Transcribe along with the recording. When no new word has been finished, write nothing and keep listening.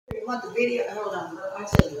want the video? Hold on. I'll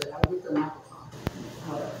tell you it. I'll get the microphone.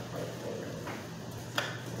 Hold on.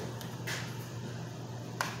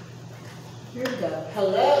 Here we go.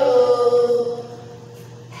 Hello.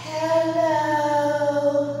 Hello.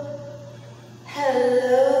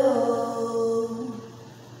 Hello.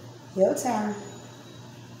 Your turn.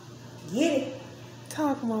 Get it.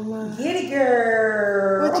 Talk, mama. Get it,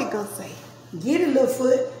 girl. What you gonna say? Get it, little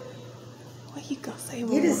foot. What you gonna say,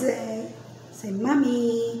 mama? Get it, say,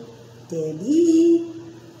 mommy, daddy,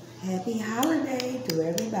 happy holiday to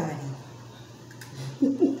everybody.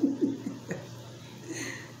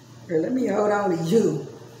 Girl, let me hold on to you.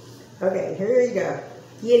 Okay, here you go.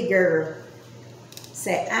 Get it, girl.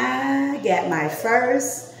 Say, I got my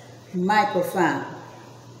first microphone.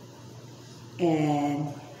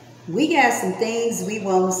 And we got some things we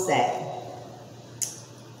want to say.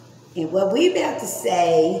 And what we about to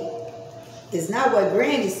say is not what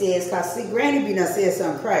Granny says, because see, Granny be done said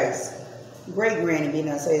something crazy. Great Granny be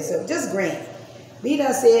done said something, just Granny. Be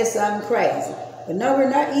done said something crazy. But no, we're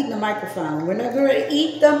not eating the microphone. We're not going to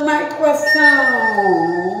eat the microphone.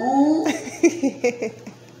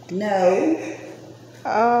 No.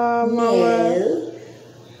 Oh, mama. No.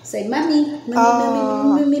 Say, mommy,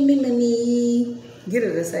 mommy. Get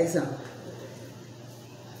her to say something.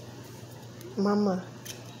 Mama.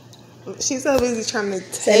 She's so busy trying to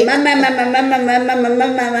take. Say, mama.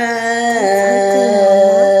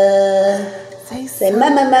 Say,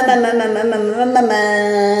 mama.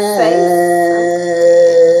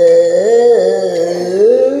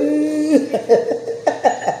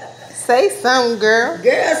 Say something, girl.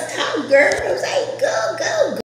 Girls talk, girls. Say